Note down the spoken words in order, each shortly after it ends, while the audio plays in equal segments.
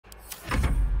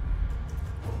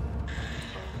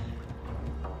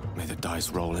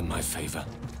dice roll in my favor.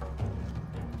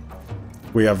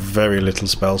 We have very little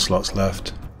spell slots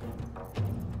left.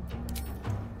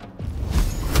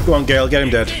 Go on, Gale, get him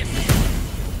dead.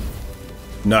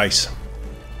 Nice.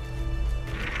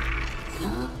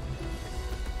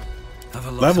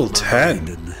 Level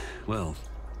 10. Well,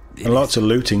 and lots of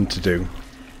looting to do.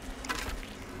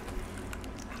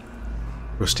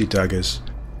 Rusty daggers.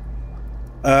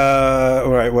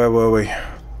 Right, where were we?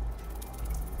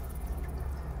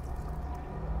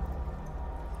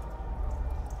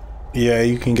 Yeah,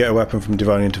 you can get a weapon from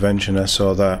Divine Intervention, I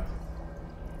saw that.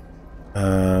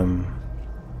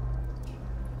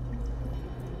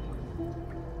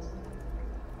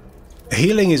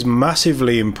 Healing is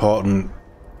massively important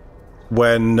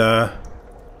when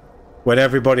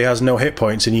everybody has no hit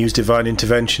points and you use Divine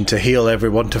Intervention to heal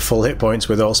everyone to full hit points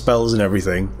with all spells and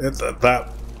everything.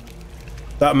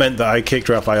 That meant that I kicked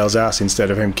Raphael's ass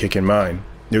instead of him kicking mine.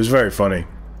 It was very funny.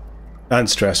 And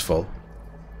stressful.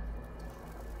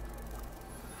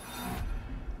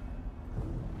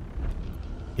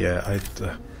 Yeah,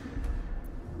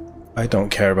 I don't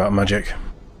care about magic.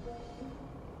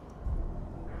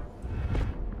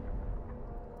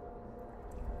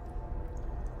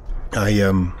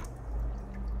 I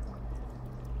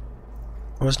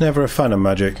was never a fan of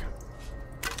magic.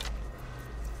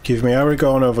 Give me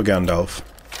Aragorn over Gandalf.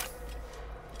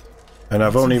 And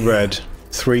I've only read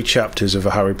 3 chapters of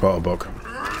a Harry Potter book.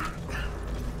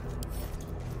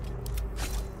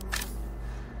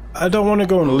 I don't want to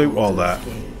go and loot all that.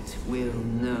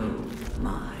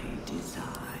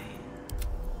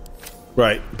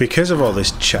 Right, because of all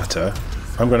this chatter,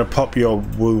 I'm going to pop your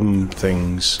wound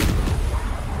things.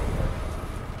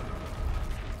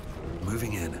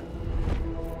 Moving in.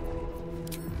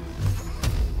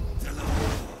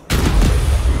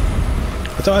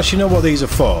 I don't actually know what these are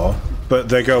for, but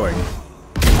they're going.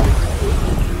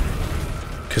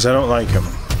 Because I don't like them.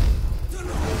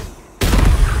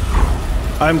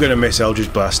 I'm going to miss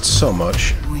Eldritch Blast so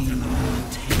much. We will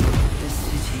take the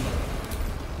city.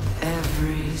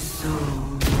 Every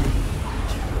soul.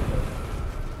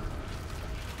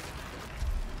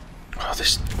 Oh,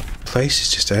 this place is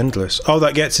just endless. Oh,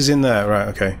 that gets us in there. Right,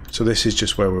 okay. So this is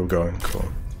just where we were going.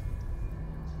 Cool.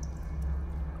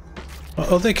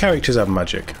 Other characters have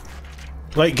magic.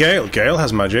 Like Gale. Gale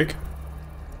has magic.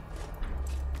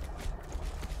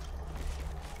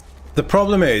 The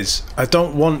problem is, I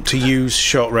don't want to use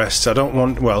short rests. I don't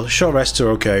want... Well, short rests are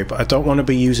okay, but I don't want to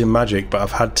be using magic, but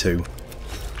I've had to.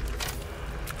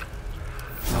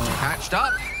 Patched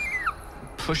up.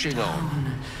 Pushing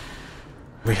on.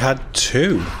 We had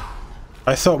 2.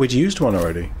 I thought we'd used one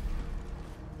already.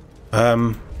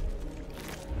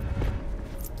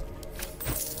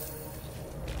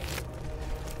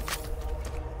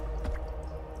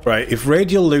 Right, if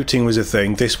radial looting was a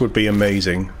thing, this would be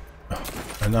amazing.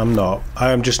 And I'm not.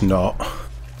 I am just not.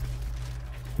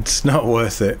 It's not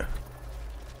worth it.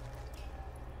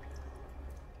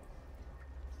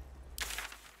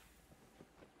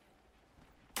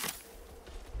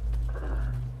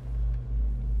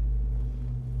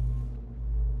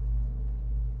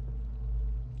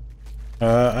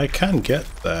 I can get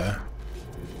there.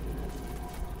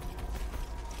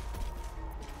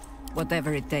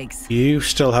 Whatever it takes. You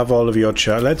still have all of your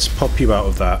chat. Let's pop you out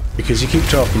of that, because you keep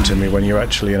talking to me when you're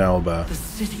actually in owlbear. The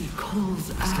city calls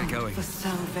Let's get out going. for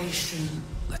salvation.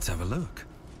 Let's have a look.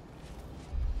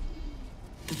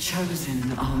 The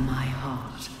chosen are my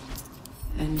heart,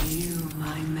 and you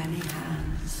my many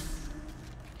hands.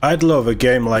 I'd love a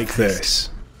game like this,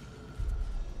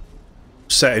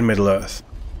 set in Middle-earth,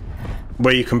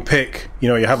 where you can pick, you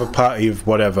know, you have a party of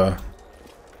whatever.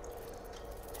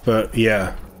 But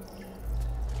yeah.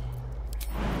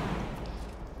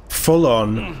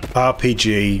 Full-on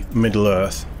RPG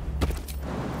Middle-earth.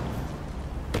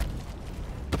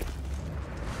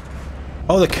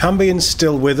 Oh, the Cambian's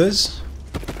still with us?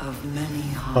 Of many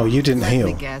hearts. Oh, you didn't Let me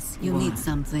heal. guess. You need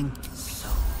something.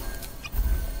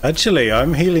 Actually,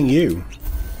 I'm healing you.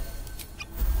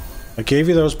 I gave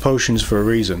you those potions for a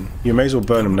reason. You may as well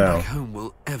burn them No one now. back home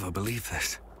will ever believe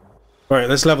this. Right,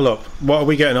 let's level up. What are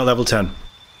we getting at level 10?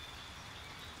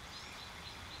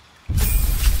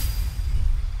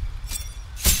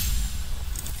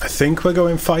 I think we're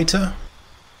going fighter.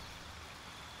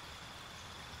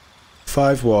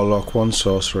 5 warlock, 1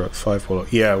 sorcerer, 5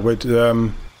 warlock. Yeah, we're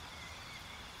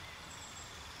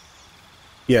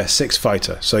yeah, 6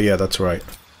 fighter. So yeah, that's right.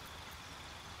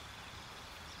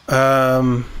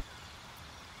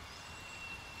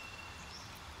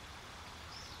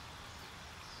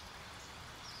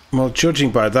 Well,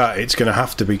 judging by that, it's going to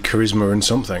have to be charisma and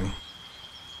something.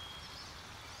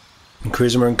 And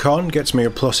Charisma and Con gets me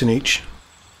a plus in each.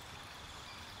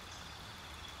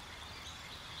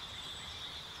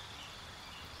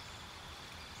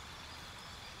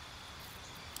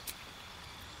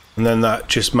 And then that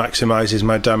just maximizes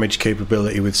my damage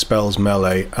capability with spells,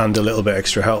 melee, and a little bit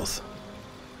extra health.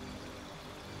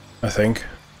 I think.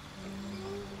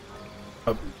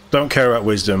 I don't care about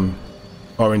wisdom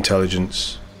or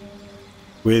intelligence.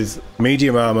 With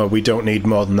medium armor, we don't need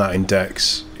more than that in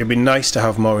dex. It'd be nice to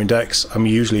have more in dex. I'm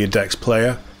usually a dex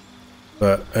player,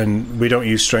 and we don't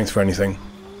use strength for anything.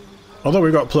 Although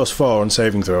we've got +4 on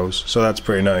saving throws, so that's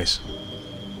pretty nice.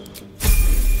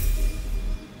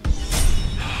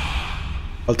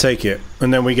 I'll take it,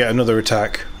 and then we get another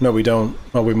attack. No, we don't.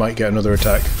 Or we might get another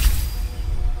attack.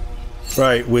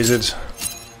 Right, wizard.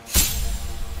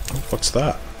 What's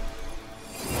that?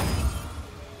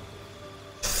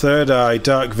 Third Eye,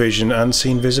 Dark Vision,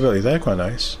 Unseen Visibility. They're quite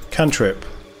nice. Cantrip.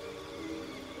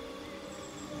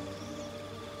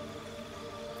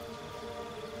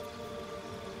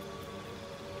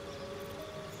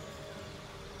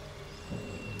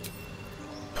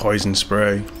 Poison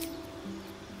Spray.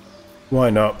 Why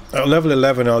not? At level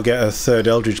 11 I'll get a third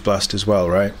Eldritch Blast as well,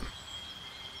 right?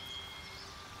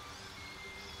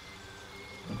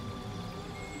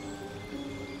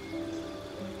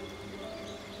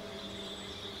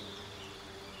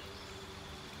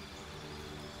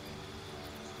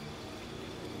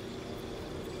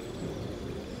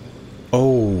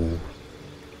 Oh.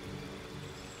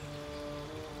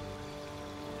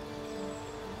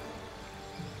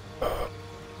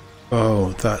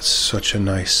 Oh, that's such a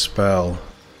nice spell.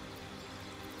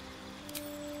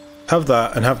 Have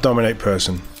that and have Dominate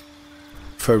Person.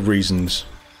 For reasons.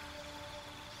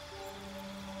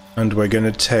 And we're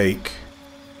gonna take...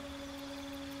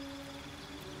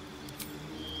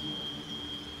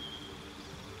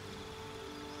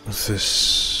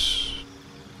 this...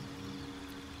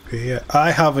 yeah,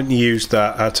 I haven't used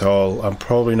that at all. I'm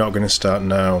probably not going to start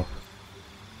now.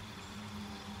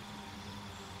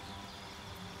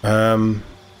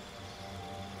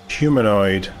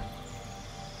 Humanoid.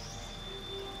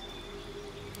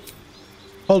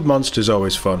 Hold monster's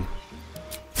always fun.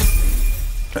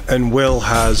 And Will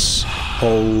has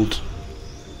hold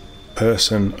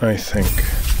person, I think.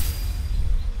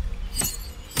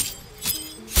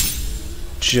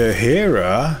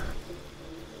 Jaheira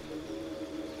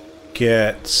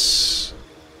gets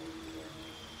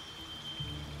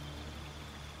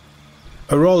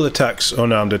a roll attacks,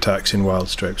 unarmed attacks in Wild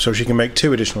Strip, so she can make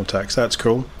 2 additional attacks. That's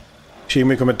cool. She can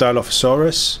become a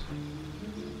Dilophosaurus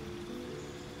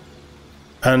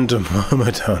and a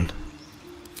Myrmidon.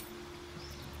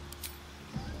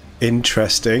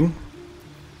 Interesting.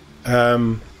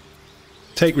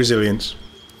 Take Resilience.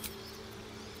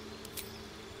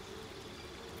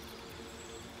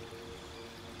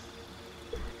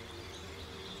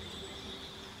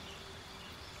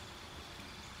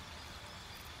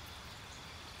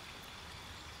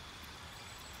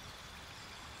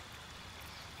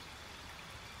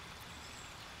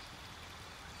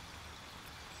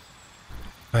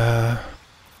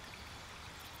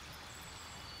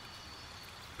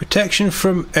 Protection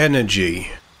from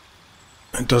energy.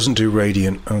 It doesn't do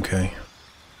radiant. Okay.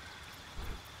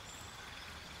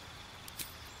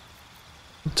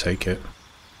 I'll take it.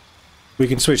 We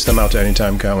can switch them out at any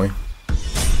time, can't we?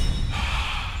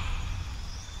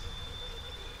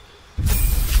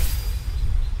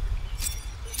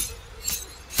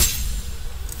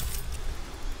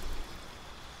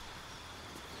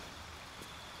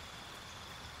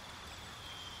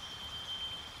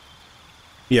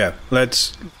 Yeah,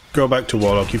 let's go back to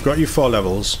Warlock. You've got your 4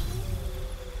 levels.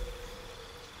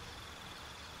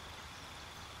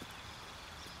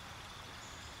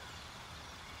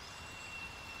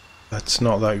 That's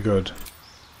not that good.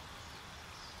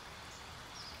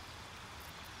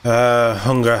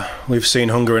 Hunger. We've seen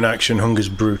Hunger in action. Hunger's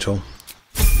brutal.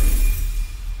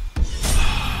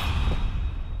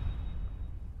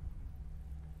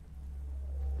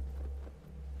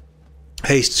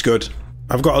 Haste's good.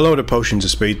 I've got a load of potions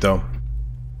of speed though.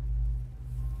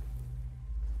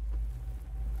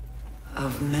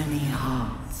 Of many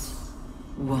hearts,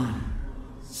 one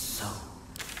soul.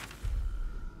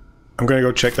 I'm gonna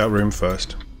go check that room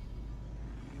first.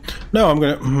 No, I'm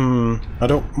gonna. I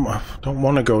don't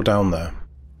want to go down there.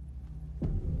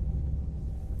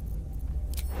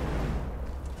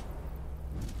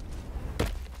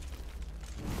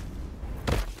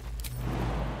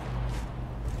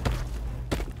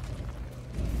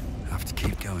 Have to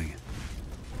keep going.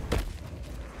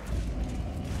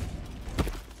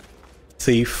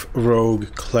 Thief,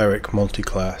 rogue, cleric,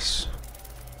 multiclass.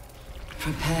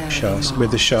 Prepare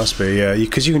with the Shah spear, yeah,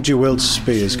 because you can dual wield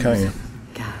spears, can't you?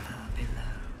 Gather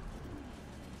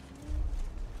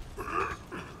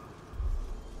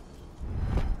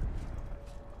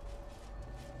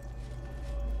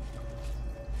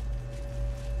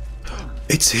below.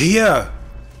 It's here!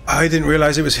 I didn't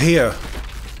realise it was here.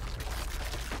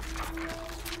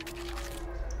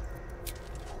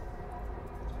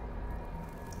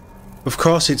 Of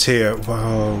course it's here.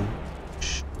 Wow.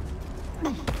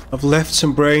 I've left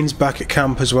some brains back at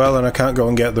camp as well and I can't go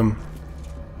and get them.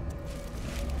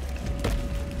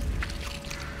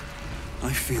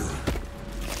 I feel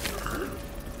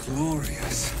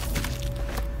glorious.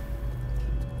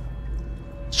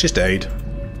 It's just aid.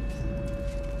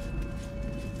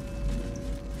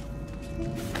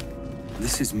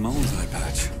 This is Mole's eye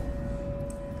patch.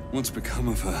 What's become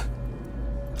of her?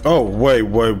 Oh, wait,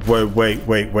 what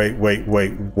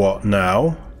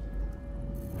now?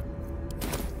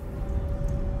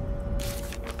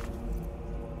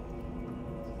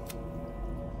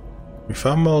 We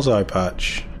found Mole's eye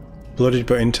patch. Bloodied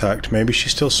but intact. Maybe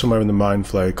she's still somewhere in the Mind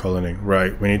Flayer colony.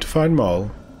 Right, we need to find Mole.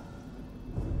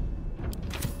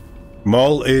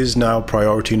 Mole is now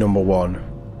priority number 1.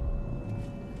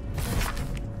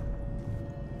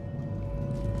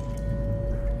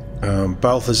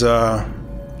 Balthazar.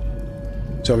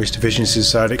 Obvious deficiencies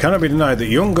aside, it cannot be denied that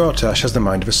young Gortash has the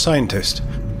mind of a scientist.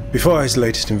 Before his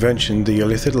latest invention, the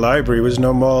Illithid library was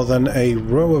no more than a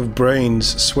row of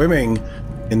brains swimming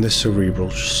in the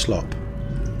cerebral slop.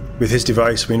 With his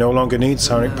device, we no longer need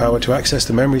psionic power to access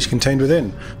the memories contained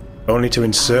within, only to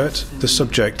insert the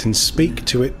subject and speak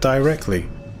to it directly.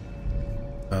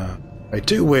 I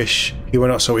do wish he were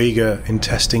not so eager in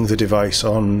testing the device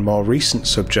on more recent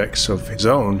subjects of his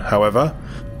own, however,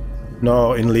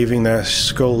 nor in leaving their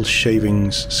skull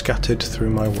shavings scattered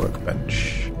through my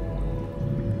workbench.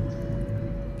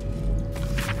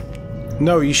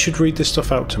 No, you should read this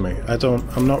stuff out to me.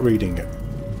 I'm not reading it.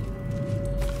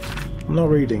 I'm not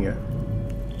reading it.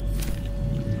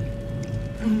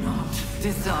 Not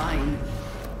design,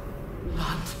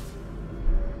 but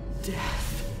death.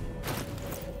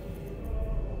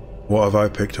 What have I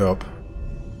picked up?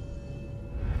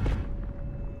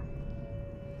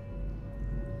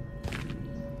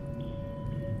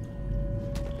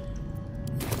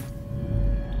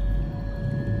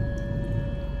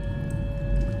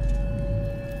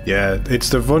 Yeah, it's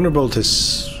the vulnerable to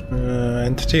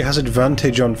entity has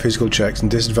advantage on physical checks and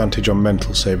disadvantage on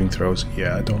mental saving throws.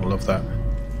 Yeah, I don't love that.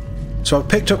 So I've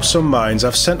picked up some mines.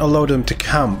 I've sent a load of them to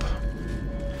camp.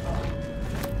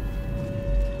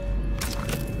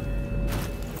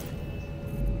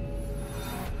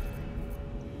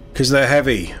 Because they're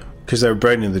heavy. Because they're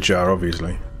brain in the jar,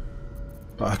 obviously.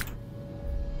 But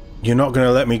you're not going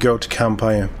to let me go to camp,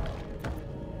 are you?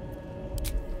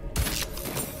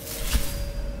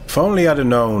 If only I'd have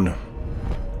known.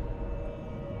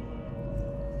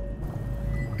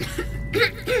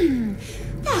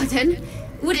 Pardon?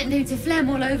 Wouldn't do to phlegm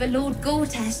all over Lord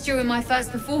Gortash during my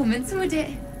first performance, would it?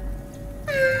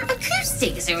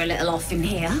 Acoustics are a little off in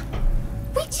here.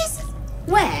 Which is...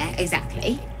 where,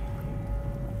 exactly?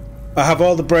 I have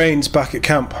all the brains back at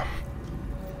camp.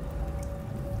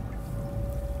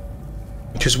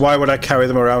 Because why would I carry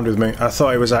them around with me? I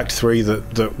thought it was Act 3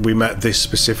 that we met this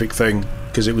specific thing.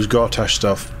 Because it was Gortash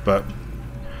stuff, but...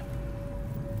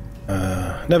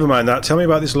 never mind that. Tell me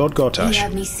about this Lord Gortash. He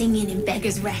heard me singing in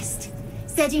Beggar's Rest.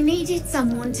 Said he needed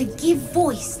someone to give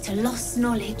voice to lost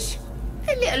knowledge.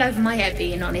 A little over my head,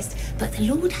 being honest, but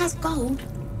the Lord has gold.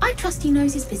 I trust he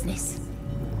knows his business.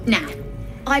 Now,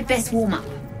 I'd best warm up.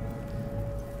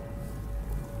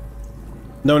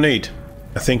 No need.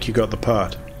 I think you got the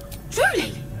part.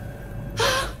 Truly?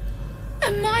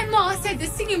 And my ma said the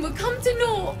singing would come to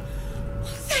naught.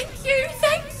 Thank you,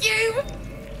 thank you!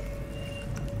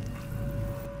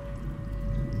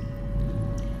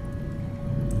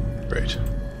 Great.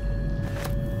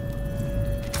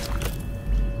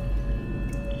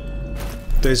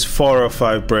 There's 4 or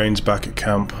 5 brains back at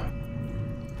camp.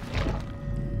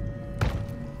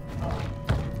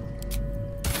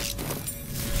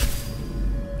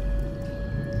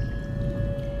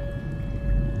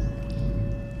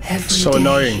 So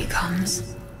annoying. He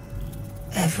comes.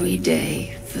 Every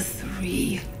day for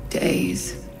 3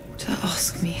 days to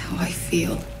ask me how I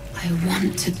feel. I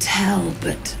want to tell,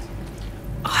 but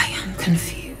I am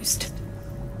confused.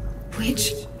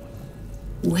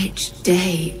 Which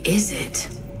day is it?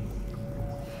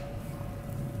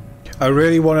 I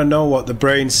really want to know what the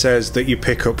brain says that you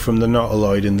pick up from the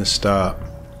Nautiloid in the start.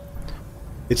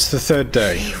 It's the 3rd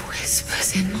day. She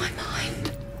whispers in my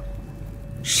mind.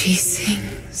 She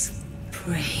sings,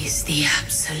 praise the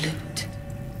Absolute.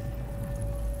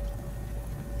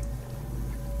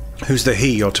 Who's the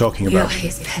he you're talking We are about?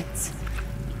 his pets.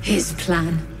 His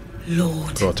plan.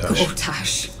 Lord Gortash.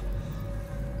 Gortash.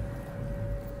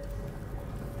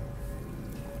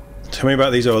 Tell me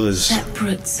about these others.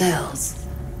 Separate cells.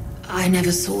 I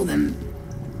never saw them,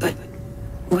 but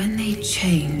when they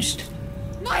changed...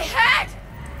 My head!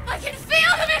 I can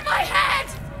feel them in my head!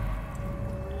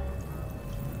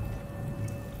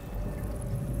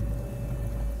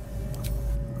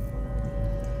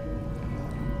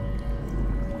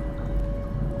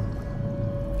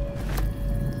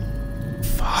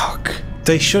 Fuck.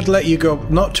 They should let you go,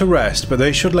 not to rest, but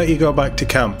they should let you go back to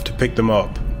camp to pick them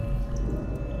up.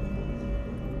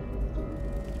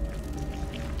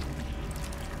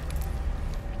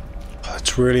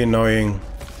 That's really annoying.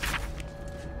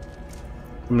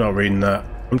 I'm not reading that.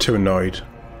 I'm too annoyed.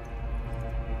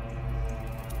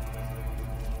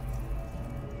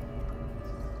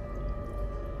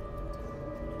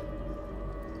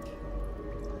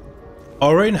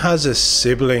 Orin has a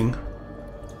sibling.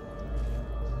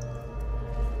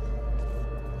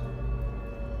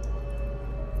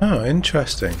 Oh,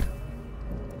 interesting.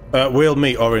 We'll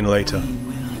meet Orin later.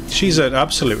 She's an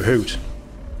absolute hoot.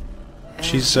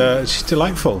 She's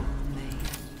delightful.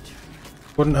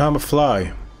 Wouldn't harm a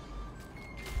fly.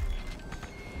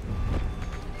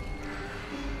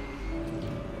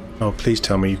 Oh, please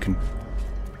tell me you can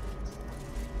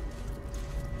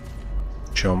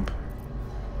jump.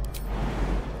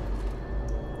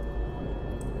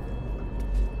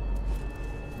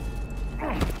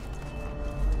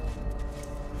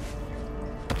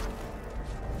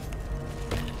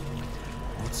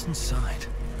 What's inside?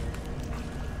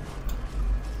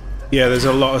 Yeah, there's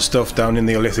a lot of stuff down in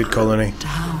the Illithid colony.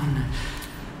 Down.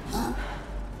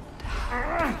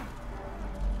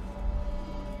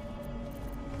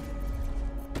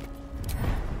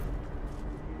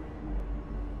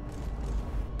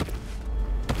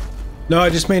 No, I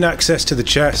just mean access to the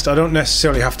chest. I don't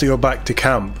necessarily have to go back to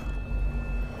camp.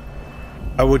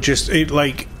 I would just,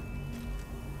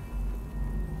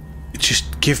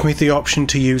 just give me the option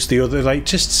to use the other,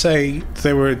 just say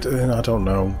they were, I don't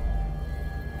know.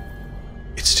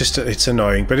 It's just, it's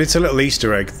annoying, but it's a little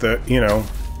Easter egg that, you know.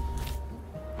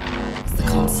 The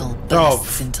console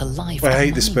bursts into life. I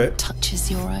hate this bit.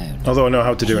 Touches your own. Although I know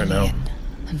how to do it now. Alien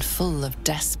and full of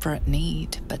desperate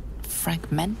need, but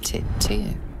fragmented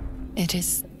too. It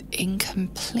is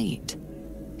incomplete.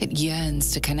 It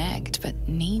yearns to connect, but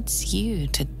needs you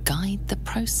to guide the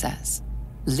process,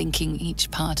 linking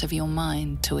each part of your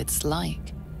mind to its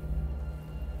like.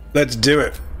 Let's do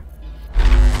it.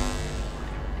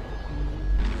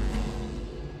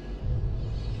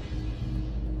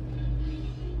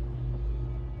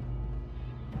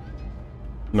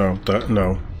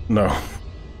 No, no.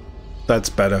 That's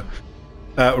better.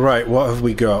 Right, what have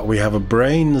we got? We have a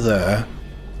brain there.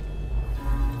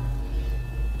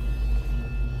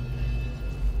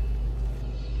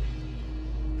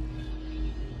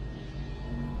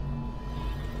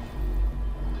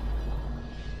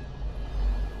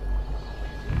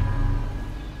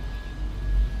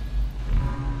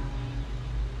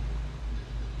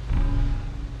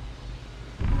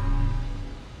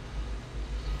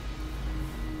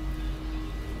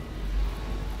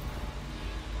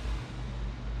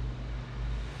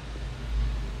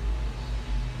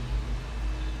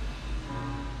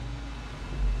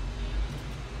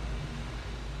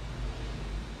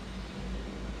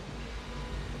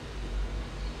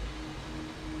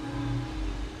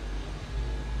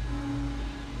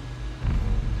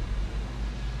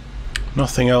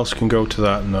 Nothing else can go to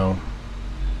that, no.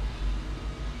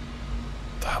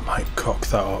 That might cock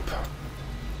that up.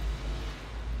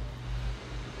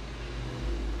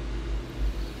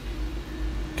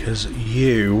 Because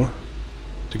you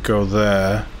to go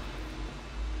there.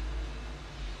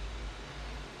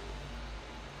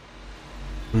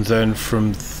 And then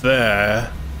from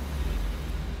there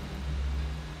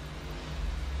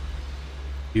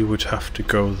you would have to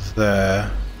go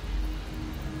there.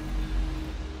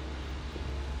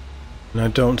 And I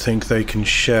don't think they can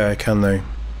share, can they?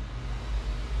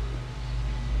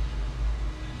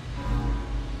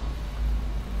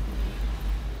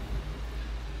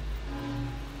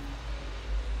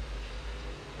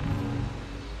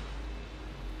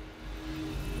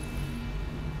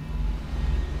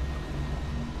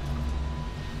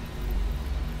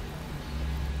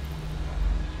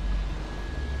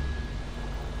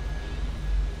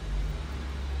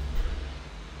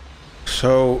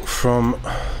 So from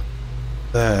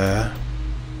there,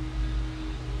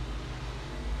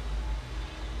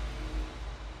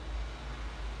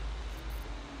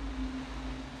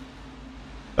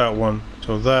 that one,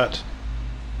 so that,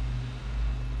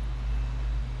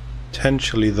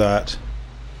 potentially that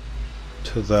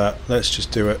to that. Let's just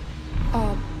do it.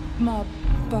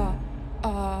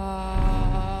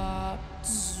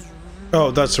 Oh,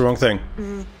 that's the wrong thing.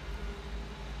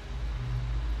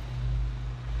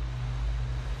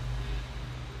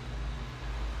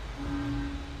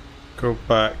 Go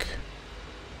back.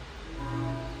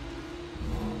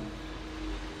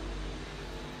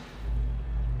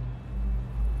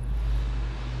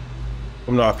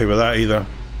 I'm not happy with that either.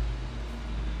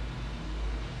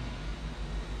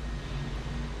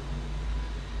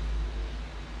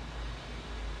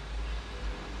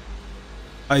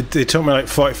 It took me like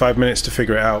 45 minutes to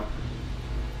figure it out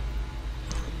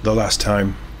the last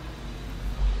time.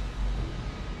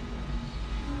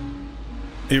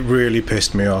 It really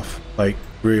pissed me off. Like,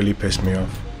 really pissed me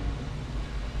off.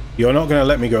 You're not going to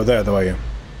let me go there though, are you?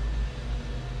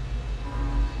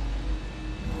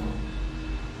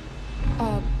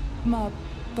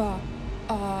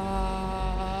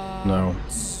 No.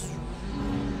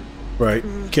 Right,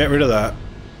 get rid of that.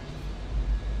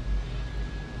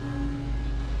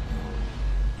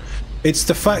 It's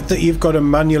the fact that you've got to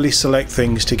manually select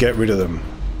things to get rid of them.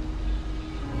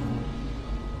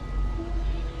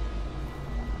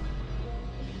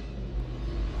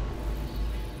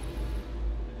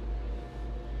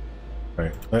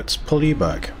 Right, let's pull you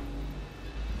back.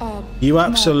 You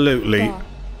absolutely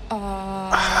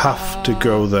have to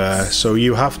go there, so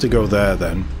you have to go there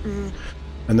then.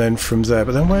 And then from there,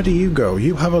 but then where do you go?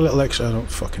 You have a little extra, I don't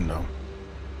fucking know.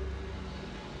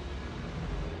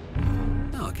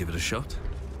 I'll give it a shot.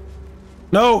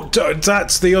 No,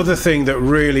 that's the other thing that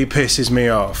really pisses me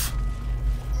off.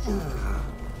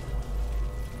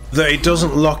 That it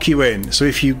doesn't lock you in, so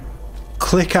if you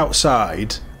click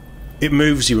outside, it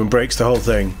moves you and breaks the whole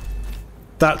thing.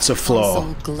 That's a flaw. The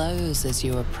soul glows as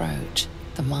you approach,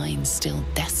 the mind still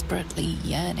desperately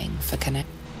yearning for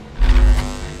connection.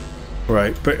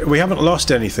 Right, but we haven't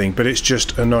lost anything, but it's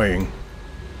just annoying.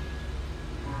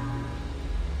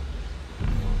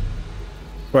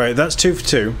 Right, that's 2 for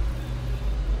 2.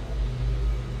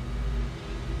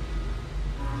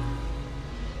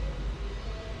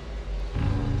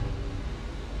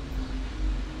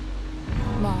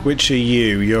 Which are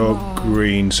you? You're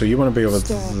green, so you want to be over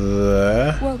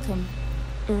there. Welcome.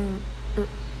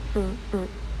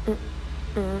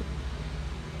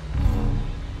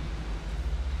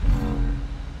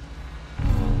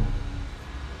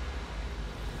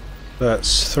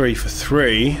 That's 3 for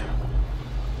 3.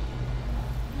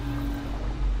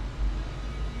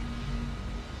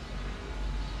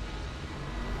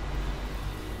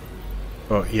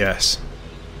 Oh, yes.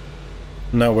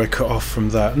 Now we're cut off from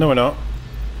that. No, we're not.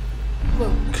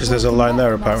 Because there's a line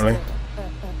there, apparently.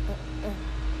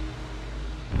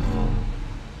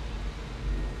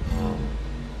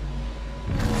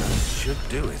 Should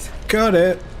do it. Got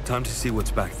it. Time to see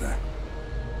what's back there.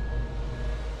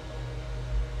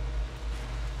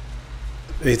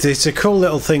 It's a cool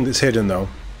little thing that's hidden, though.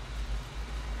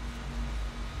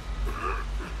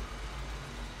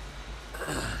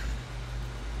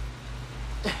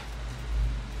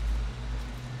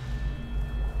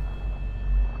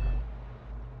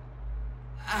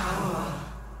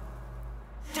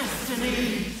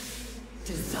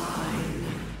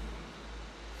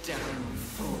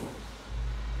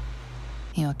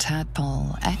 Your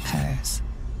tadpole echoes,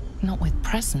 not with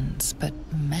presence, but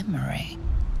memory,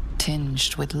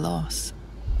 tinged with loss.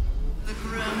 The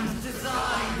grand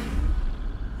design,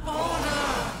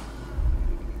 order,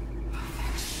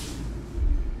 perfection,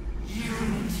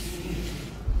 unity,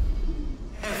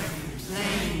 every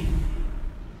plane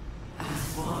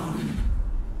as one,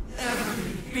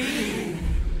 every being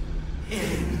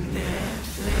in their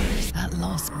place. That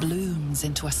loss blooms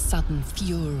into a sudden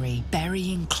fury,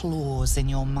 burying claws in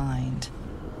your mind.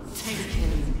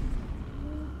 Taken,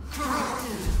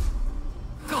 corrupted,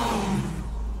 gone.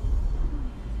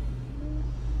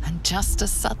 And just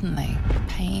as suddenly,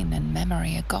 pain and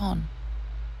memory are gone,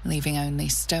 leaving only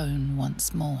stone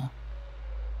once more.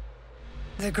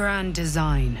 The grand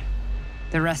design.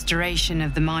 The restoration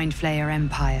of the Mind Flayer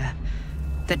Empire.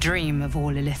 The dream of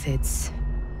all Illithids.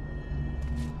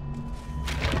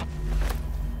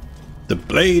 The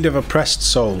Blade of Oppressed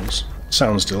Souls.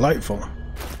 Sounds delightful.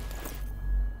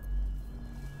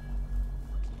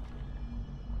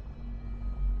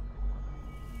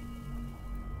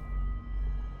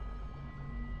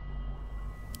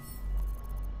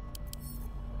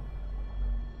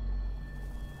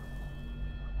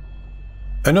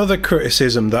 Another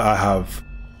criticism that I have,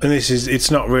 and it's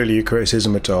not really a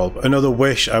criticism at all, but another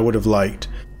wish I would have liked,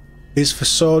 is for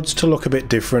swords to look a bit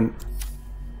different.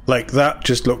 Like, that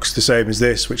just looks the same as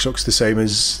this, which looks the same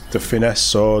as the finesse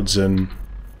swords, and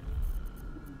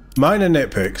minor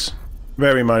nitpicks.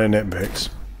 Very minor nitpicks.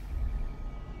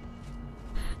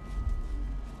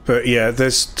 But yeah,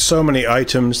 there's so many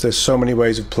items, there's so many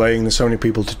ways of playing, there's so many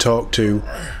people to talk to,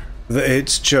 that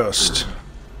it's just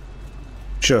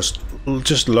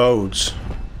loads.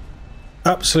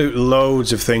 Absolute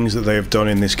loads of things that they have done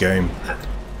in this game.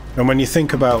 And when you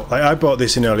think about, like, I bought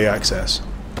this in early access.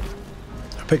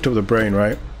 I picked up the brain,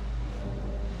 right?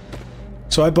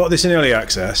 So I bought this in early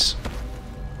access,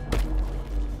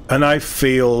 and I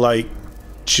feel like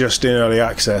just in early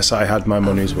access I had my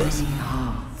money's worth.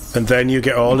 And then you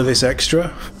get all of this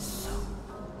extra.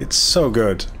 It's so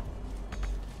good.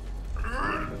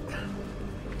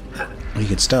 You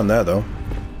can stand there though.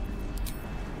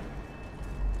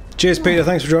 Cheers Peter,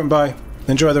 thanks for dropping by.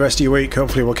 Enjoy the rest of your week,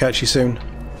 hopefully we'll catch you soon.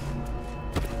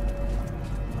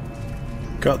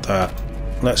 Got that.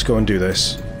 Let's go and do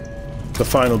this. The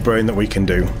final brain that we can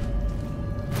do.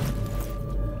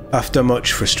 After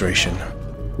much frustration.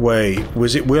 Wait,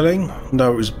 was it willing?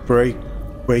 No, it was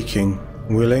waking.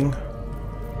 Willing?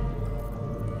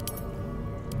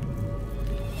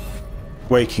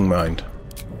 Waking mind.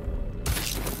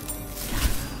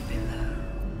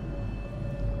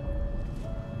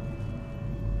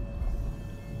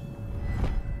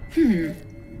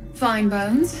 Fine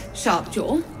bones, sharp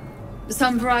jaw.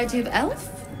 Some variety of elf?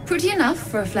 Pretty enough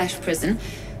for a flesh prison,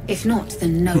 if not the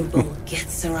noble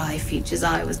Githzerai features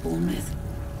I was born with.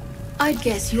 I'd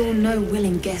guess you're no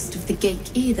willing guest of the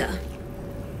gate either.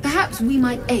 Perhaps we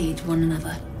might aid one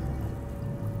another.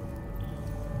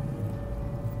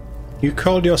 You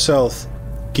called yourself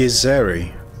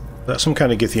Githzerai? That's some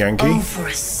kind of Githyanki? Oh, for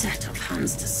a set of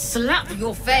hands to slap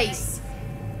your face!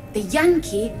 The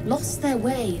Yankee lost their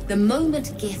way the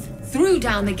moment Gith threw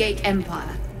down the Gate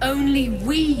Empire. Only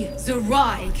we,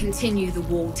 Zerai, continue the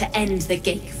war to end the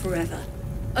Gate forever.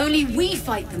 Only we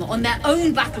fight them on their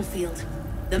own battlefield.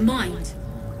 The mind.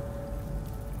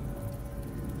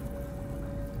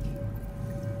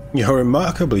 You're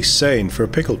remarkably sane for a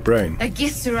pickled brain. A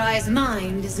Githzerai's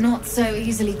mind is not so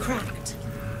easily cracked.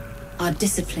 Our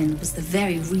discipline was the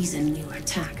very reason you were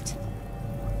attacked.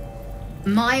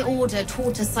 My order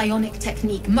taught a psionic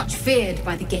technique much feared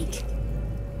by the Gate.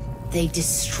 They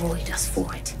destroyed us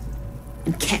for it,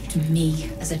 and kept me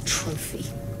as a trophy.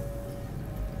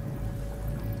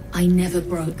 I never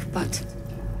broke, but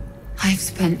I've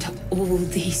spent all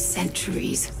these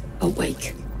centuries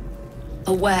awake,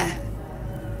 aware.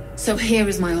 So here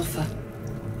is my offer.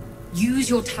 Use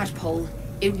your tadpole,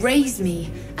 erase me,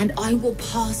 and I will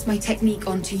pass my technique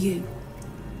on to you.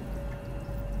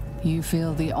 You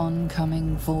feel the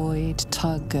oncoming void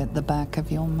tug at the back of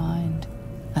your mind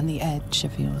and the edge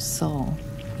of your soul.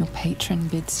 Your patron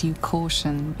bids you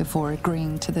caution before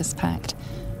agreeing to this pact.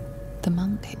 The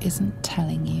monk isn't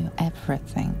telling you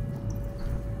everything.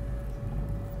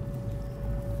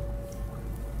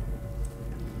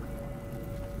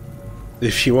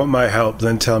 If you want my help,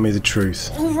 then tell me the truth.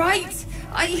 All right.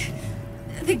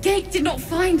 The Gate did not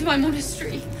find my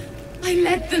monastery. I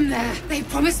led them there. They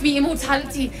promised me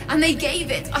immortality, and they gave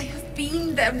it. I have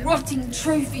been their rotting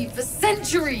trophy for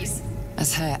centuries.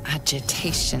 As her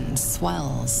agitation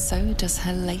swells, so does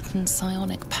her latent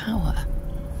psionic power.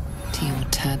 To your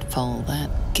tadpole,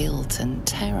 that guilt and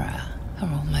terror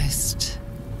are almost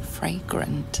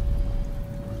fragrant.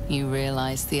 You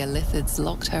realize the Illithids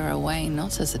locked her away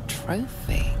not as a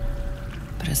trophy,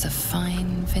 but as a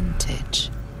fine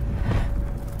vintage.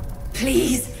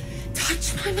 Please,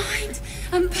 touch my mind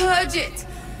and purge it.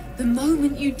 The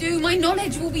moment you do, my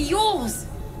knowledge will be yours.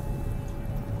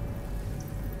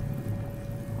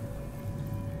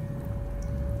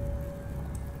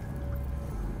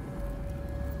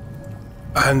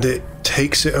 And it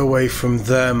takes it away from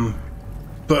them.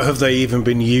 But have they even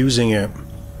been using it?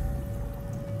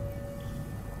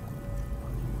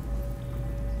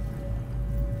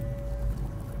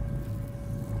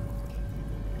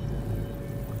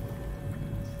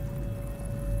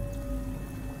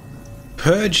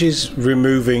 Purge is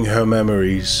removing her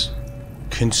memories.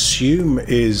 Consume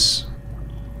is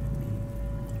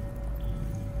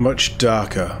much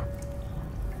darker.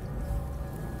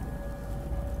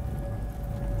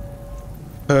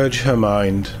 Purge her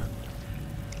mind.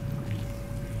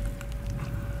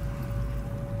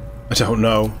 I don't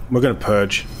know. We're gonna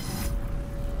purge.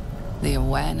 The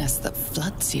awareness that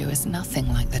floods you is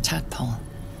nothing like the tadpole.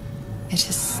 It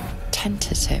is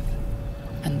tentative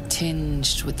and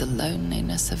tinged with the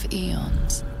loneliness of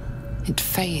eons. It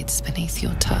fades beneath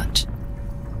your touch,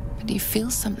 but you feel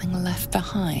something left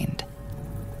behind.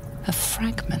 A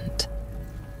fragment.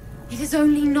 It is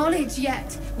only knowledge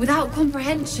yet, without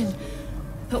comprehension.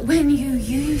 But when you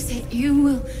use it, you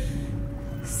will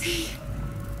see.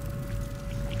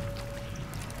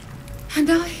 And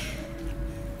I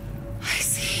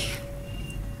see.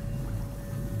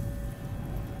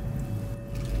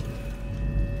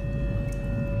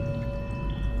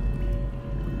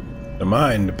 The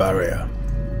mind barrier.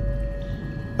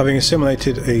 Having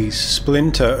assimilated a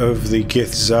splinter of the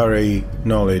Githzari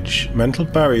knowledge, mental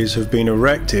barriers have been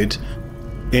erected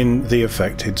in the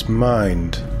affected's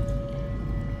mind.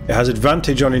 It has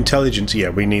advantage on intelligence. Yeah,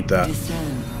 we need that.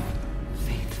 Discern,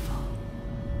 faithful.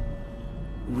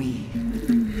 We.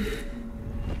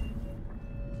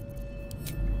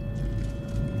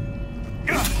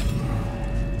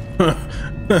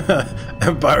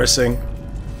 Embarrassing.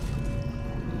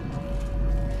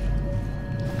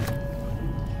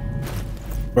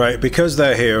 Right, because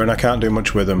they're here and I can't do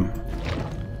much with them.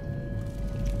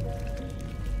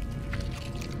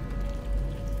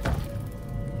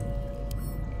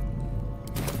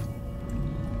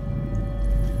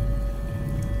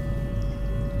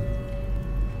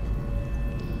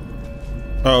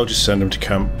 I'll just send them to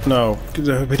camp. No, we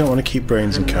don't want to keep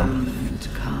brains in camp. Moment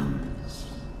comes.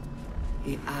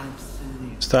 The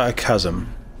absolute. Is that a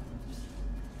chasm?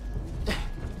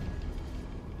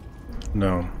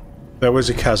 No. There was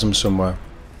a chasm somewhere.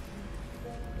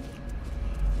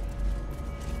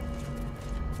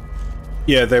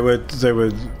 Yeah, they were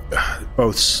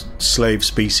both slave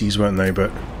species, weren't they?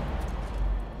 But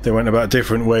they went about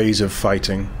different ways of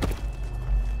fighting.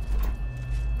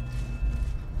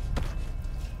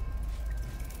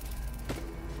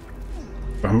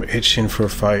 I'm itching for a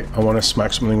fight. I want to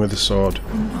smack something with a sword.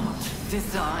 Not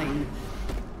design.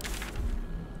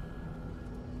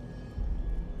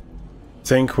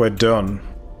 Think we're done.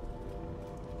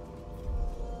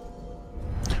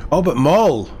 Oh, but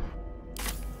Maul!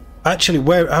 Actually,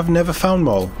 where? I've never found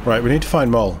Maul. Right, we need to find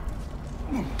Maul.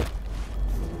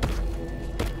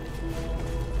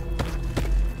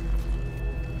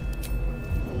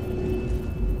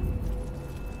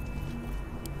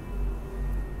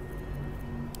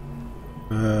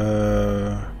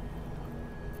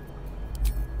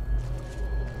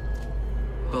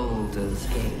 Baldur's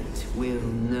Gate will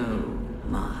know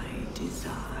my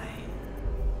design.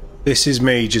 This is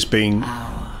me just being...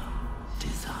 Our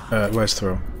design. where's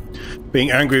Throw?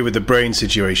 Being angry with the brain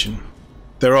situation.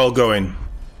 They're all going.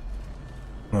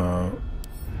 Oh.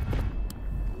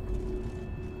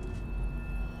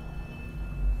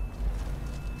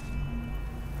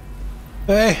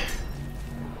 Hey!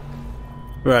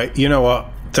 Right, you know what?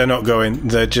 They're not going.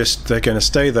 They're gonna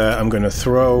stay there. I'm gonna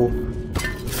throw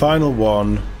final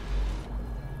one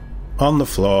on the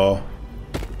floor.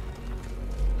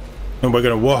 And we're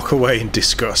gonna walk away in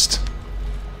disgust.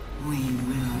 We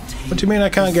will take. What do you mean I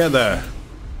can't get there?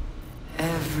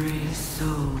 Every soul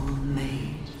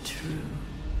made true.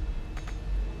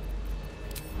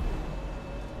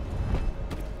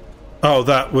 Oh,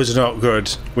 that was not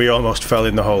good. We almost fell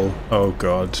in the hole. Oh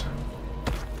god.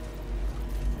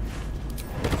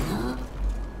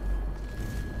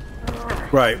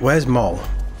 Right, where's Moll?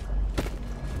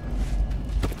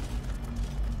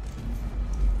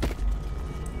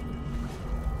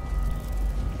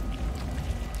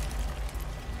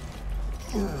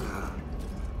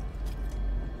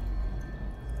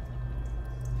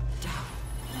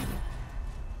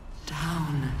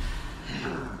 Down.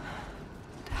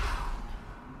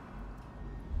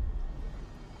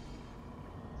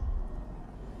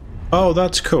 Oh,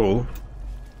 that's cool.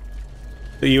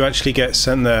 That you actually get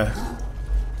sent there.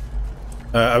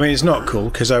 I mean, it's not cool,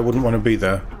 because I wouldn't want to be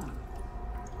there.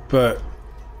 But,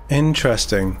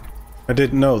 interesting. I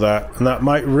didn't know that, and that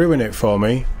might ruin it for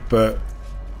me, but...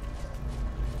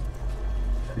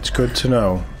 it's good to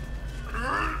know.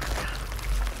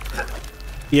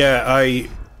 Yeah, I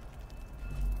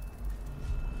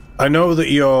know that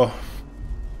you're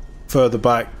further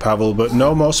back, Pavel, but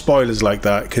no more spoilers like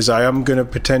that, because I am going to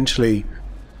potentially...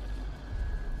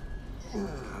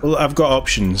 well, I've got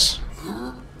options.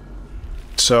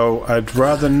 So, I'd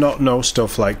rather not know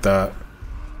stuff like that.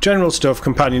 General stuff,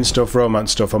 companion stuff,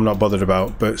 romance stuff, I'm not bothered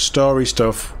about, but story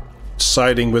stuff,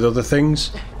 siding with other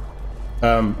things,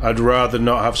 I'd rather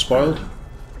not have spoiled.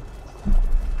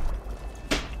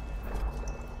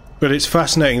 But it's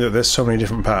fascinating that there's so many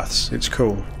different paths. It's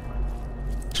cool.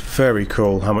 It's very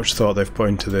cool how much thought they've put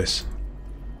into this.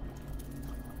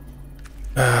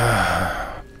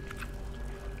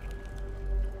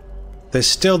 There's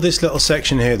still this little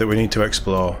section here that we need to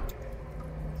explore.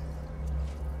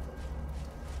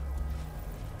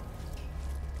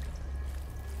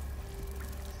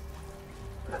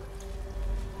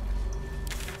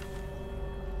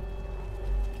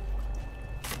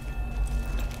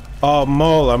 Oh,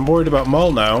 Maul. I'm worried about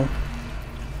Maul now.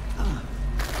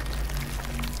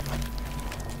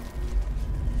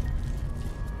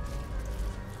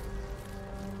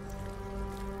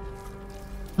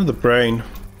 Oh, the brain.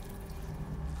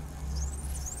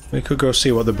 We could go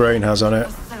see what the brain has on it.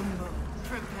 Assemble,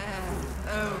 prepare,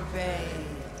 obey.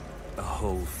 A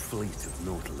whole fleet of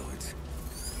nautiloids.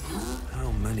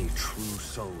 How many true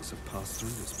souls have passed through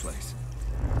this place?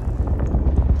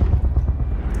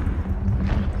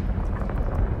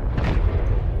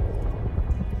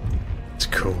 It's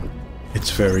cool.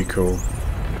 It's very cool.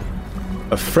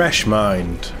 A fresh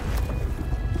mind.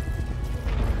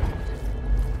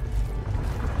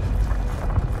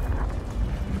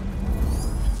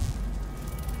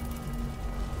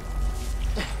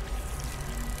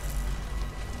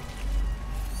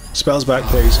 Spells back,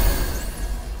 please.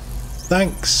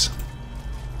 Thanks.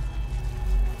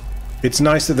 It's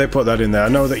nice that they put that in there. I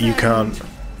know that you can't.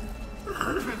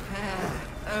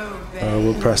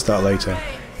 We'll press that later.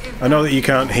 I know that you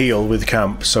can't heal with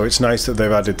camp, so it's nice that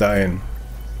they've added that in.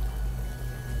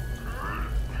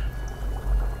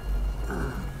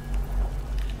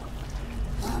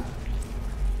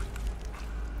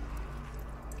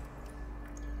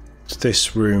 It's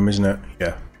this room, isn't it?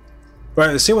 Yeah. Right,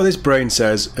 let's see what this brain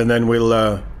says, and then we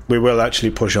will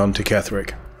actually push on to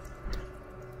Ketherick.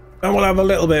 And we'll have a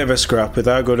little bit of a scrap with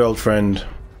our good old friend,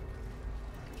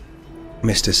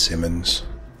 Mr. Simmons,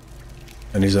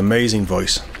 and his amazing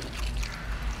voice.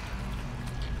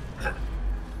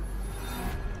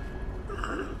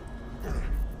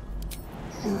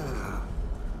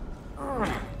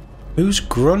 Who's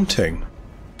grunting?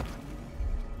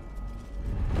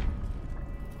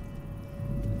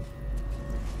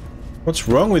 What's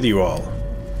wrong with you all?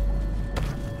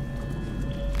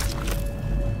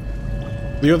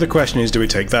 The other question is, do we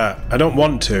take that? I don't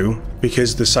want to,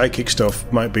 because the psychic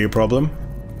stuff might be a problem.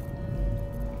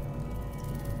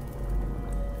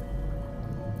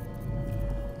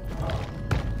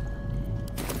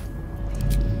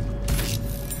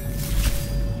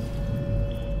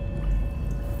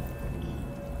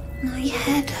 My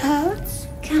head hurts.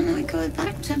 Can I go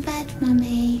back to bed,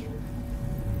 Mummy?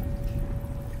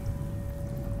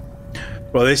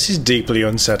 Well, this is deeply I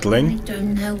unsettling.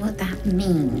 don't know what that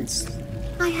means.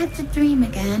 I had the dream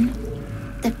again.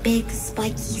 The big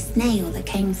spiky snail that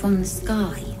came from the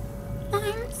sky.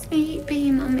 I'm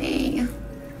sleepy, Mummy.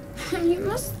 You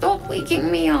must stop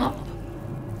waking me up.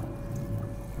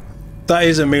 That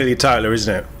is Amelia Tyler,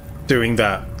 isn't it? Doing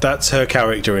that. That's her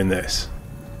character in this.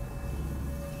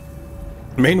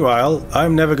 Meanwhile,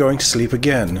 I'm never going to sleep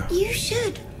again. You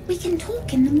should. We can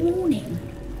talk in the morning.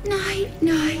 Night,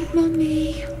 night,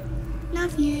 Mummy.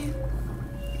 Love you.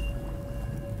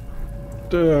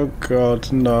 Oh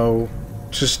god, no.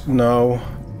 Just no.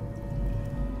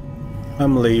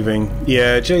 I'm leaving.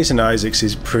 Yeah, Jason Isaacs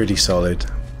is pretty solid.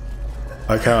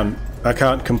 I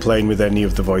can't complain with any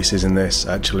of the voices in this,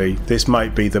 actually. This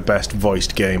might be the best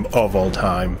voiced game of all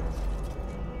time.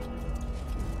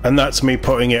 And that's me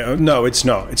putting it... No, it's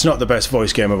not. It's not the best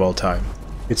voice game of all time.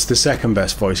 It's the second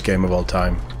best voice game of all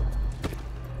time.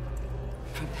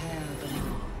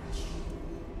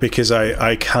 Because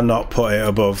I cannot put it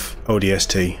above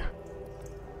ODST.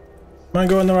 Am I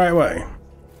going the right way?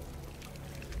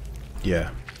 Yeah.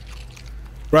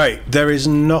 Right, there is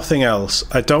nothing else.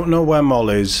 I don't know where Moll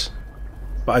is,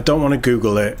 but I don't want to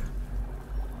Google it.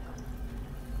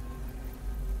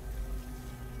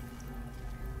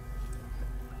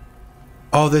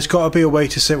 Oh, there's got to be a way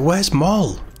to say, where's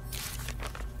Moll?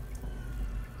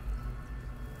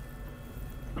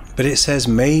 But it says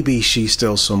maybe she's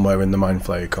still somewhere in the Mind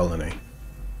Flayer colony.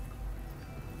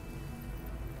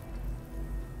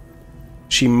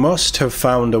 She must have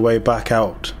found a way back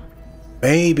out.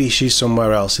 Maybe she's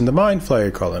somewhere else in the Mind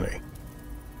Flayer colony.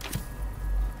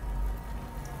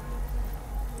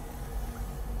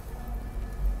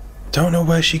 Don't know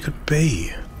where she could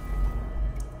be.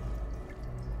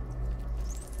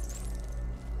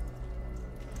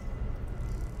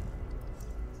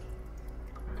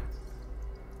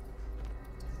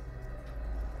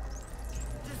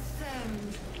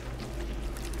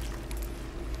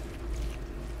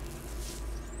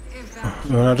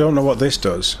 Well, I don't know what this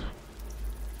does.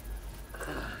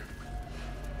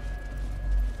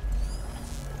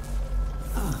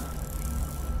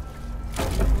 The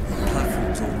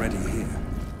platform's already here.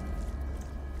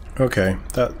 Okay,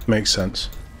 that makes sense.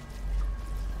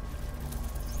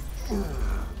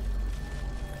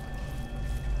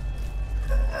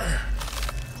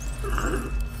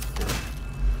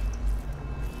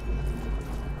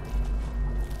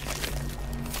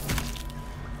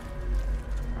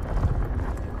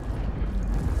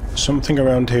 Something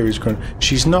around here is going...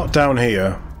 She's not down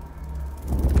here.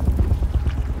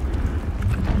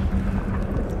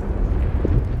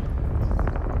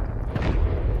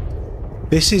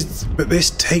 This is... But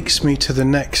this takes me to the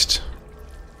next...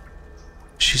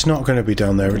 She's not going to be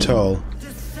down there at all.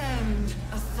 Descend,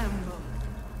 assemble.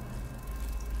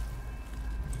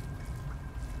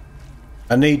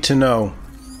 I need to know.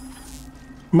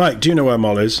 Mike, do you know where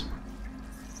Moll is?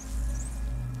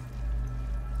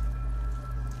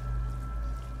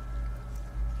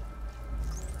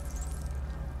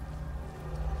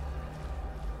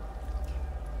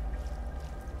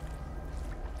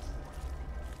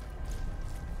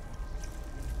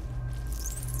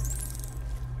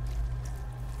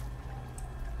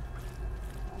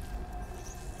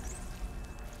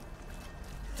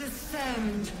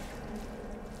 Descend.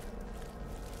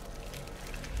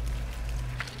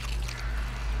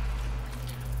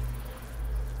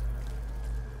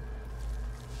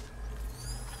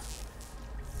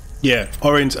 Yeah,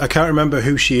 Orin's... I can't remember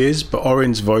who she is, but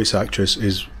Orin's voice actress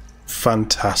is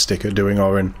fantastic at doing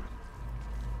Orin.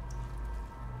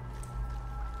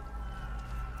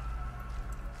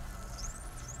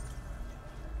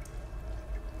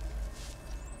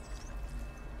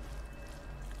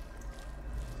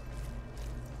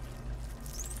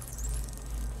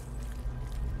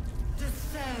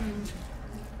 Descend.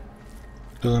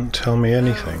 Doesn't tell me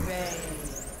anything. Obey.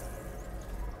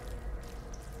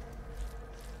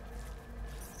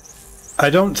 I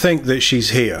don't think that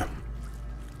she's here.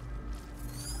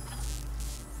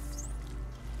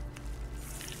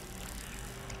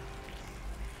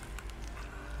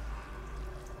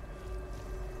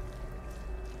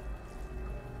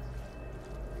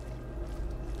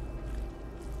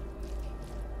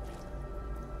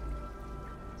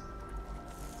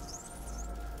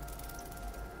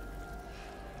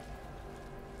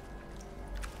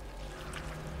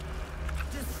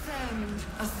 Descend,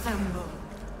 assemble.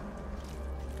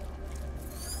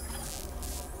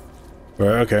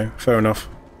 Right, okay, fair enough.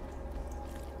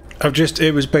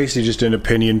 It was basically just an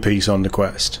opinion piece on the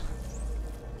quest.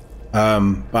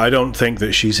 But I don't think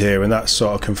that she's here, and that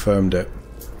sort of confirmed it.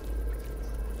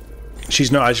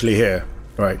 She's not actually here.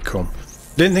 Right, cool.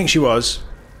 Didn't think she was.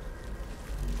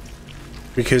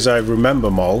 Because I remember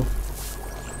Moll.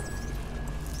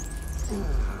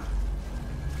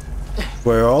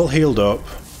 We're all healed up.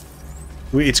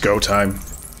 It's go time.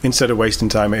 Instead of wasting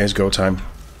time, it is go time.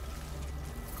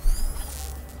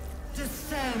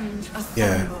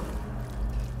 Yeah.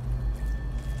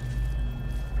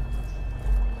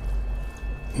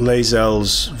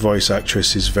 Lae'zel's voice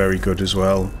actress is very good as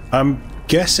well. I'm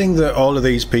guessing that all of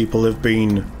these people have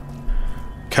been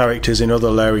characters in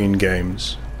other Larian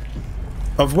games,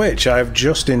 of which I've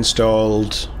just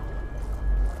installed...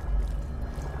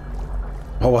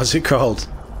 What was it called?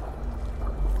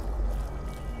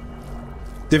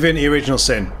 Divinity Original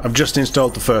Sin. I've just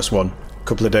installed the first one a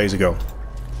couple of days ago.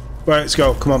 Right, let's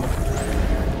go, come on.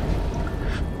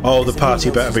 Oh, the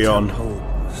party better be on.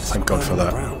 Thank God for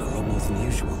that.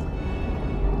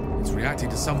 It's reacting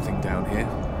to something down here.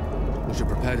 We should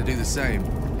prepare to do the same.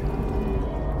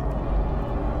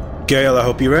 Gale, I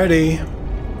hope you're ready.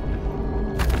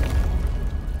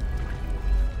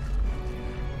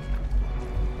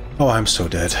 Oh, I'm so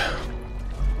dead.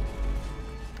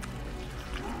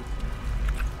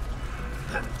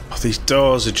 Oh, these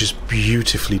doors are just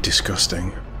beautifully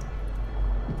disgusting.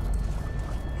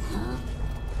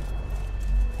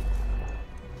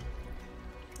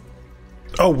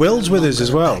 Oh, Will's with us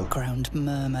as well. Background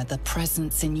murmur, the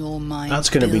presence in your mind. That's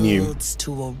going to be new. Builds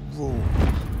to a roar.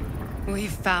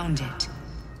 We've found it.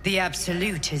 The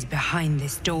Absolute is behind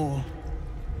this door.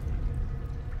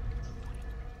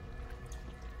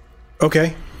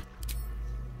 Okay.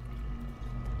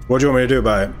 What do you want me to do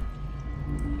about it?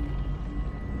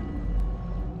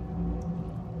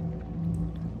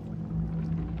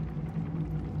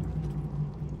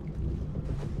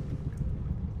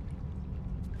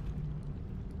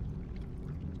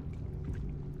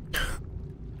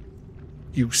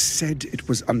 You said it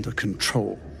was under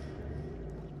control.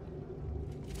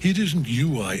 It isn't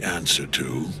you I answer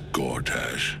to,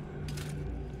 Gortash.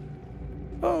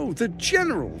 Oh, the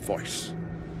general voice.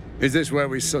 Is this where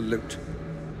we salute?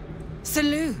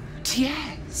 Salute,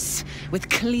 yes. With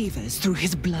cleavers through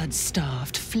his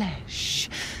blood-starved flesh.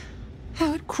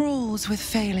 How it crawls with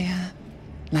failure,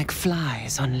 like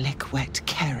flies on lick-wet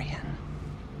carrion.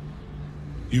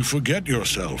 You forget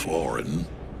yourself, Orin.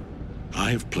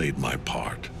 I have played my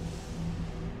part.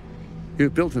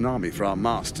 You've built an army for our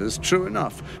masters, true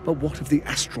enough. But what of the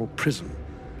astral prison?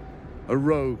 A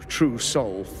rogue true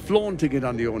soul flaunting it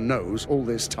under your nose all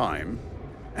this time?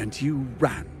 and you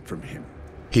ran from him.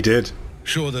 He did.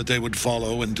 Sure that they would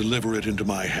follow and deliver it into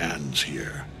my hands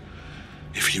here.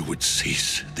 If you would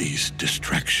cease these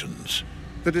distractions.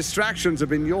 The distractions have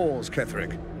been yours,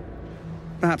 Ketherick.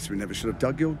 Perhaps we never should have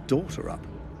dug your daughter up.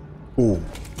 Ooh.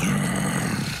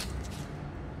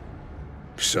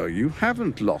 So you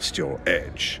haven't lost your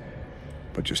edge.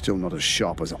 But you're still not as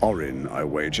sharp as Orin, I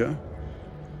wager.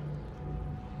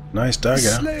 Nice dagger.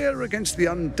 Slayer against the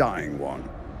Undying One.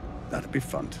 That'd be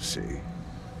fun to see.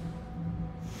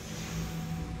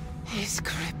 His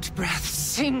crypt breath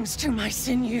sings to my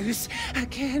sinews.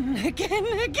 Again.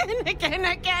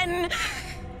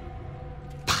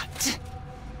 But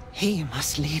he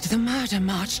must lead the murder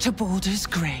march to Baldur's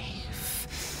grave.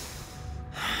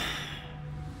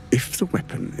 If the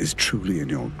weapon is truly in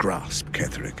your grasp,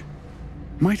 Ketherick,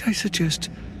 might I suggest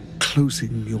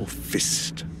closing your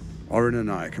fist? Orin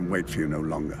and I can wait for you no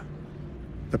longer.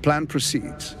 The plan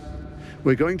proceeds.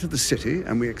 We're going to the city,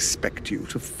 and we expect you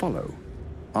to follow.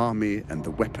 Army and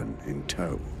the weapon in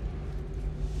tow.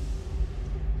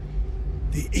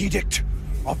 The Edict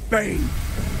of Bane!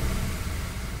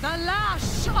 The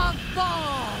Lash of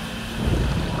Thor!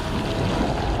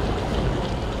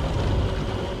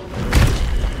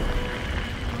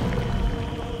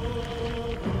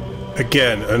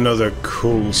 Again, another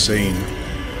cool scene.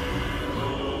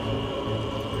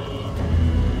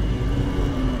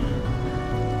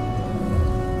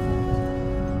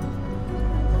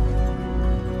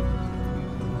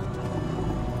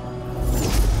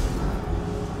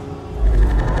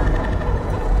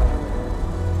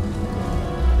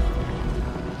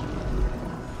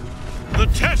 The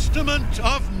Testament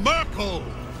of Merkel!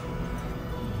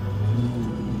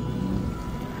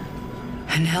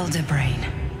 An elder brain.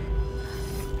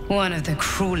 One of the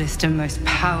cruelest and most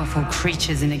powerful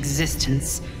creatures in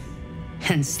existence,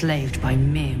 enslaved by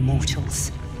mere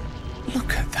mortals.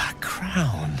 Look at that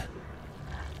crown.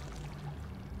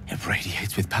 It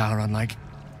radiates with power unlike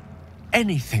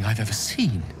anything I've ever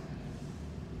seen.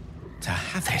 To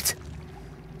have it.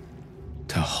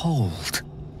 To hold.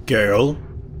 Gale.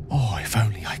 Oh, if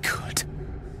only I could.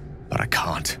 But I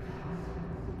can't.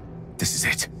 This is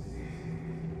it.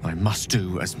 I must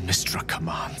do as Mystra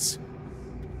commands.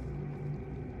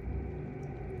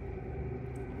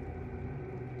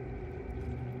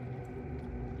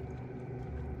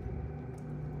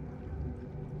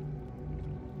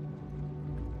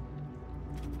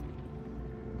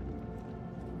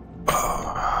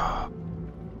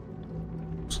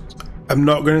 I'm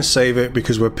not going to save it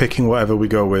because we're picking whatever we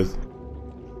go with.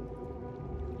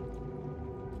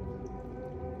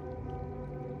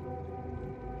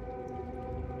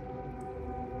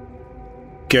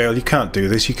 Gale, you can't do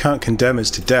this. You can't condemn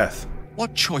us to death.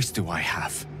 What choice do I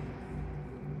have?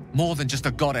 More than just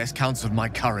a goddess counts with my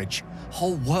courage.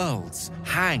 Whole worlds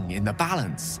hang in the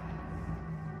balance.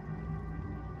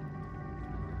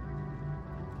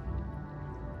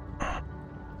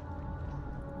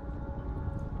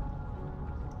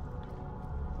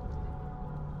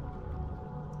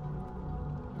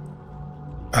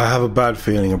 I have a bad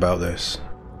feeling about this.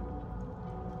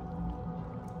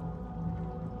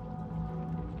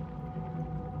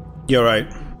 You're right.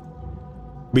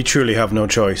 We truly have no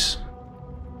choice.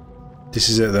 This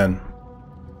is it then.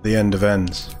 The end of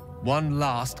ends. One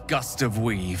last gust of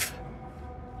weave.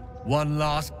 One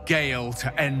last gale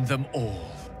to end them all.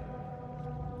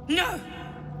 No!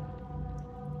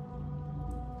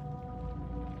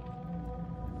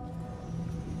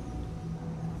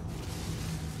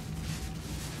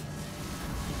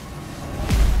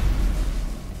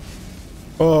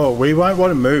 Oh, we might want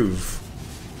to move.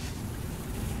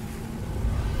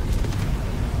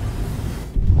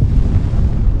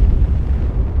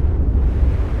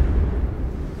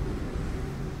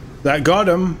 That got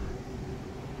him.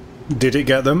 Did it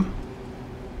get them?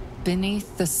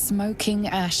 Beneath the smoking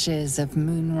ashes of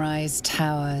Moonrise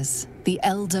Towers, the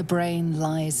Elder Brain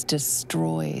lies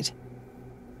destroyed.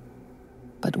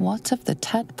 But what of the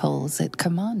tadpoles it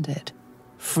commanded?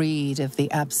 Freed of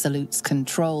the Absolute's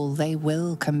control, they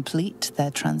will complete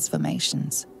their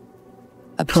transformations.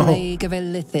 A plague of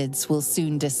illithids will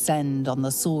soon descend on the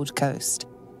Sword Coast,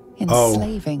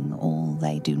 enslaving all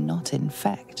they do not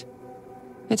infect.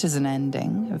 It is an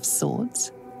ending of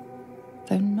sorts,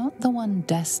 though not the one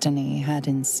Destiny had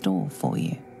in store for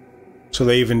you. So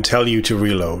they even tell you to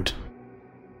reload.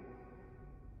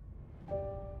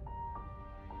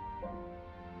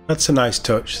 That's a nice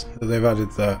touch that they've added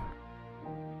that.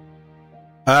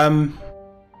 I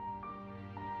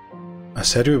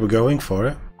said we were going for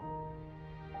it.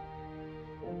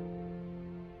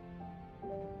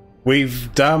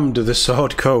 We've damned the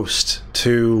Sword Coast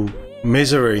to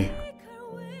misery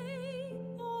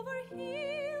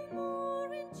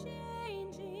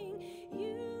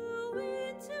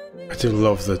I do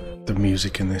love the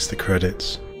music in this, the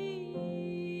credits.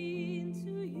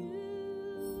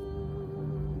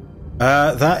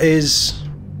 That is,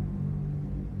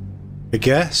 I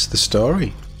guess, the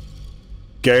story.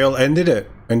 Gale ended it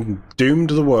and doomed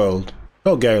the world.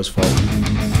 Not Gale's fault.